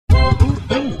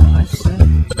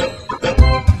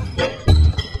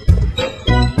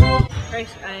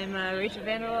Rachel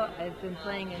Vanderwal. I've been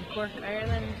playing in Cork,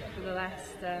 Ireland for the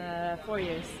last 4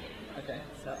 years. Okay.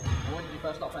 So. And when did you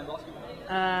first start playing basketball?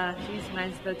 Geez,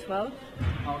 mine's about 12.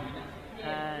 How old are you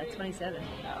now? 27.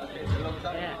 Okay, so a long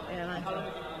time. Yeah, long How long time.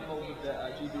 have you been involved with the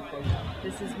GB program?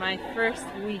 This is my first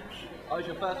week. Oh, it's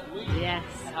your first week? Yes.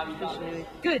 And how have you found it?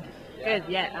 Good. Good,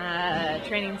 yeah.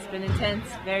 Training's been intense,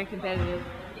 very competitive,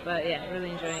 but yeah,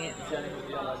 really enjoying it. Gelling with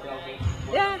the other girls?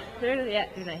 Yeah,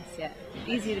 they're nice, yeah.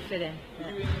 Easy to fit in.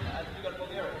 Yeah. Did you got a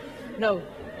Bulgaria? No,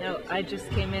 I just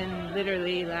came in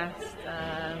literally last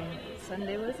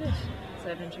Sunday, was it?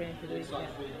 So I've been training for the week.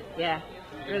 Yeah,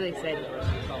 really excited.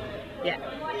 Yeah,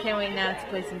 can't wait now to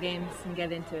play some games and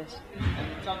get into it.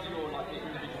 And in terms of your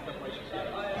individual preparations here,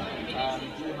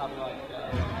 do you have a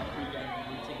pre-game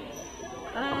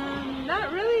routine?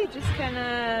 Not really, just kind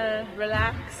of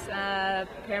relax,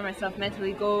 prepare myself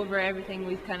mentally, go over everything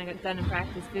we've kind of got done in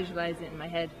practice, visualize it in my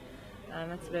head.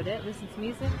 That's about it. Listen to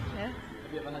music, yeah.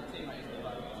 Have you ever had teammates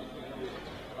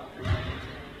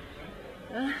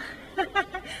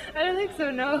I don't think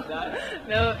so, no.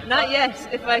 No, not yet,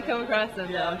 if I come across them.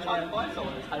 Yeah, I'm trying to find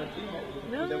someone who's had a teammate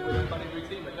with a funny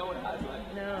routine, but no one has.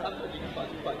 No. Sometimes you can find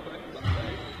some quite quick, but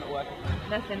it's not working.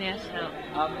 Nothing yet, no.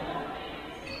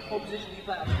 What position do you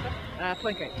play at?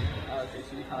 Point guard. Okay,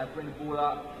 so you kind of bring the ball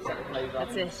up, set the plays up.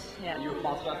 That's it, yeah. Are you a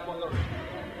pass first point guard?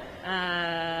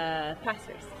 Pass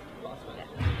first. Pass first.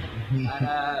 Yeah. And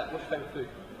what's your favourite food?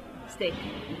 Steak.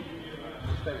 What's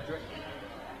your favourite drink?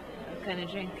 What kind of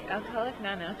drink? Alcoholic?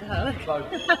 Non-alcoholic?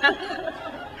 Both.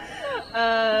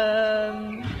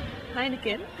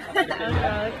 Heineken.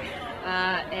 Alcoholic.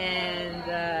 And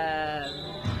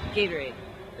Gatorade.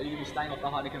 Are you going to be staying off the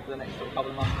Heineken for the next couple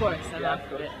of months? Of course, I'm yeah,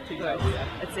 off of it. Of course. yeah.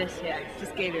 That's it, yeah.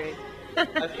 Just Gatorade.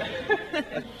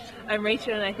 I'm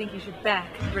Rachel and I think you should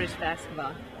back British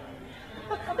basketball.